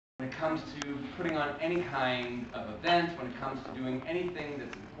When it comes to putting on any kind of event, when it comes to doing anything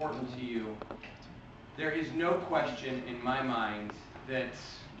that's important to you, there is no question in my mind that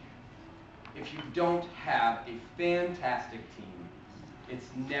if you don't have a fantastic team, it's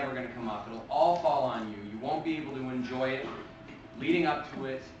never going to come off. It'll all fall on you. You won't be able to enjoy it leading up to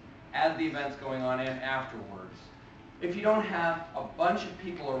it, as the event's going on, and afterwards. If you don't have a bunch of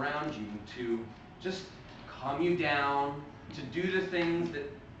people around you to just calm you down, to do the things that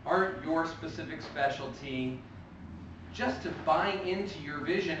aren't your specific specialty, just to buy into your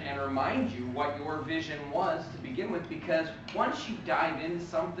vision and remind you what your vision was to begin with, because once you dive into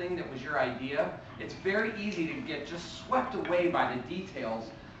something that was your idea, it's very easy to get just swept away by the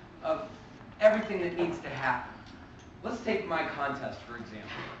details of everything that needs to happen. Let's take my contest, for example.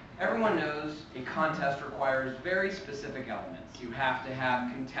 Everyone knows a contest requires very specific elements. You have to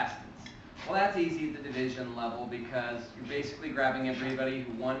have contestants. Well, that's easy at the division level because you're basically grabbing everybody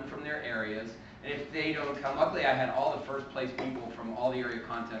who won from their areas, and if they don't come, luckily I had all the first place people from all the area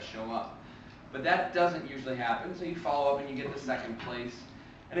contests show up. But that doesn't usually happen, so you follow up and you get the second place.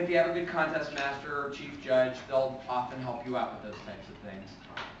 And if you have a good contest master or chief judge, they'll often help you out with those types of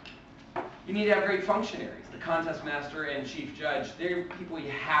things. You need to have great functionaries. The contest master and chief judge, they're people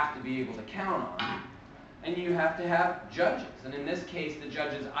you have to be able to count on. And you have to have judges. And in this case, the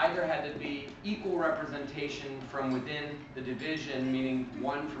judges either had to be equal representation from within the division, meaning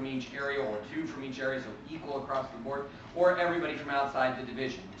one from each area or two from each area, so equal across the board, or everybody from outside the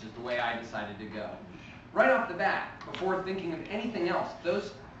division, which is the way I decided to go. Right off the bat, before thinking of anything else,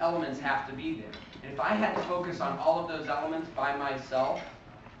 those elements have to be there. And if I had to focus on all of those elements by myself,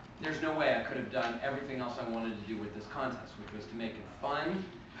 there's no way I could have done everything else I wanted to do with this contest, which was to make it fun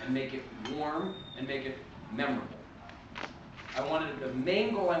and make it warm and make it memorable. The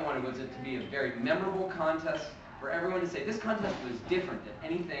main goal I wanted was it to be a very memorable contest for everyone to say, this contest was different than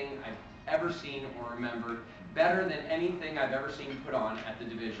anything I've ever seen or remembered, better than anything I've ever seen put on at the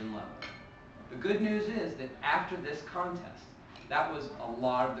division level. The good news is that after this contest, that was a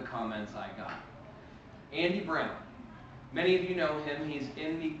lot of the comments I got. Andy Brown, many of you know him. He's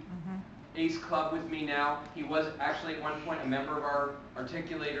in the ACE Club with me now. He was actually at one point a member of our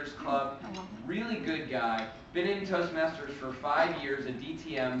Articulators Club. Really good guy. Been in Toastmasters for 5 years at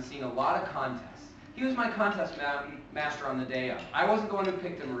DTM, seen a lot of contests. He was my contest master on the day of. I wasn't the one who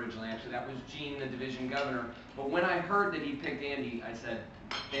picked him originally, actually. That was Gene, the division governor. But when I heard that he picked Andy, I said,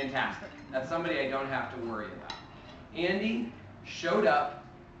 fantastic. That's somebody I don't have to worry about. Andy showed up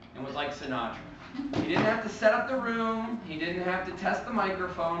and was like Sinatra. He didn't have to set up the room, he didn't have to test the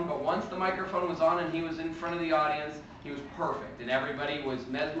microphone, but once the microphone was on and he was in front of the audience, he was perfect. And everybody was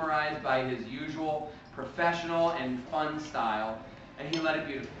mesmerized by his usual professional and fun style, and he led it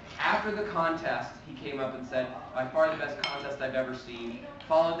beautifully. After the contest, he came up and said, by far the best contest I've ever seen,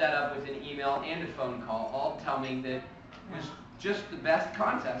 followed that up with an email and a phone call, all to tell me that it was just the best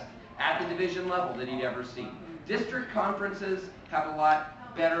contest at the division level that he'd ever seen. District conferences have a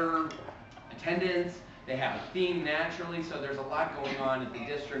lot better attendance, they have a theme naturally, so there's a lot going on at the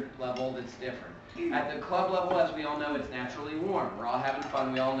district level that's different. At the club level, as we all know, it's naturally warm. We're all having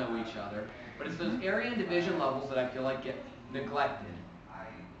fun, we all know each other. But it's those area and division levels that I feel like get neglected.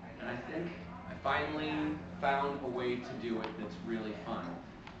 And I think I finally found a way to do it that's really fun.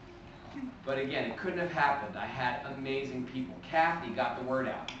 But again, it couldn't have happened. I had amazing people. Kathy got the word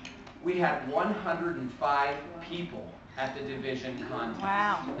out. We had 105 people at the division contest.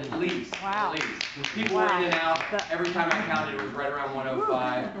 Wow. At least. Wow. At least. People were in and out. Every time I counted, it was right around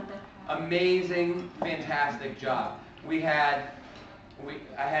 105. Amazing, fantastic job. I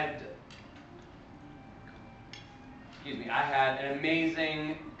had an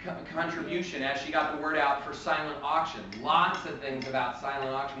amazing contribution as she got the word out for silent auction. Lots of things about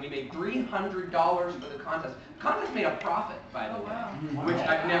silent auction. We made $300 for the contest. The contest made a profit, by the way, which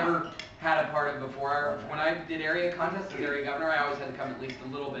I've never had a part of before. When I did area contests as area governor, I always had to come at least a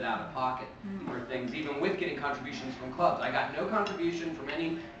little bit out of pocket for things, even with getting contributions from clubs. I got no contribution from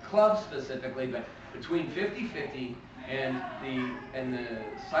any club specifically, but between 50-50 and the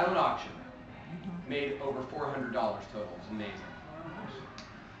silent auction, made over $400 total. It's amazing.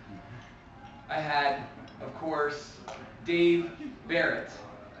 I had, of course, Dave Barrett,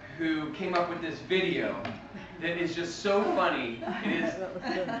 who came up with this video that is just so funny.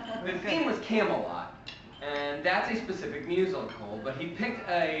 The theme was Camelot, and that's a specific musical, but he picked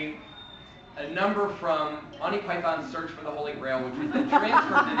a number from Monty Python's Search for the Holy Grail, which was then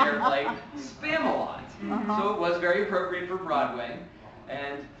transferred to their play Spamalot. So it was very appropriate for Broadway,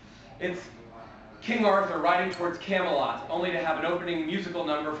 and it's King Arthur riding towards Camelot, only to have an opening musical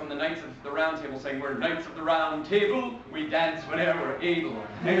number from the Knights of the Round Table saying, "We're Knights of the Round Table, we dance whenever we're able."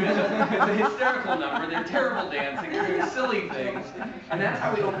 And it's a hysterical number. They're terrible dancing, they're doing silly things, and that's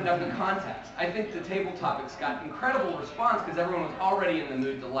how we opened up the contest. I think the table topics got incredible response because everyone was already in the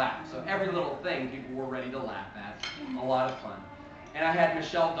mood to laugh. So every little thing people were ready to laugh at. A lot of fun. And I had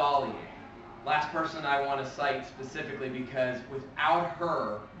Michelle Dolly, last person I want to cite specifically because without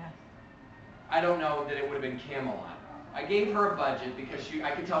her, I don't know that it would have been Camelot. I gave her a budget because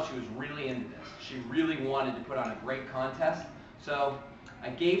I could tell she was really into this. She really wanted to put on a great contest. So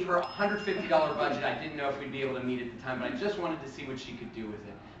I gave her a $150 budget. I didn't know if we'd be able to meet at the time, but I just wanted to see what she could do with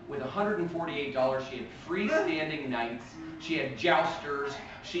it. With $148, she had freestanding knights. She had jousters.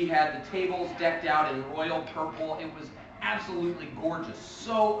 She had the tables decked out in royal purple. It was absolutely gorgeous,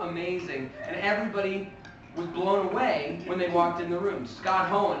 so amazing. And everybody was blown away when they walked in the room. Scott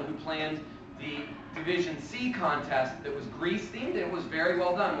Hohen, who planned the Division C contest that was Greece themed, it was very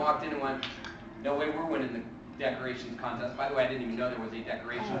well done, walked in and went, "No way we're winning the decorations contest." By the way, I didn't even know there was a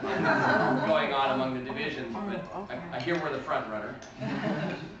decoration contest going on among the divisions, but I hear we're the front runner.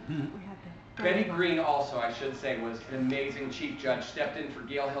 Betty Green also, I should say, was an amazing chief judge, stepped in for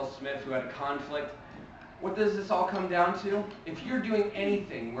Gail Hill-Smith, who had a conflict. What does this all come down to? If you're doing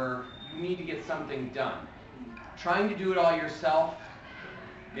anything where you need to get something done, trying to do it all yourself,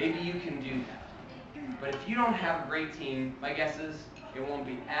 maybe you can do that. But if you don't have a great team, my guess is it won't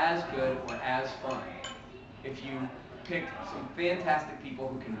be as good or as fun if you pick some fantastic people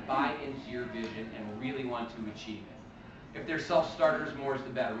who can buy into your vision and really want to achieve it. If they're self-starters, more is the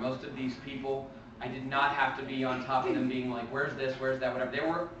better. Most of these people, I did not have to be on top of them being like, "Where's this, where's that," whatever. They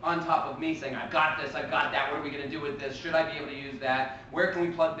were on top of me saying, "I've got this, I've got that, what are we going to do with this? Should I be able to use that? Where can we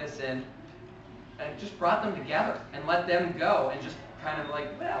plug this in?" And it just brought them together and let them go and just kind of like,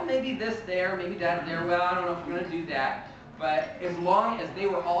 well, maybe this there, maybe that there, well, I don't know if we're going to do that. But as long as they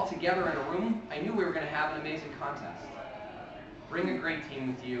were all together in a room, I knew we were going to have an amazing contest. Bring a great team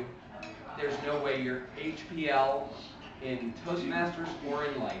with you. There's no way your HPL in Toastmasters or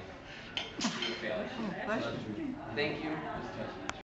in life will be a failure. Thank you.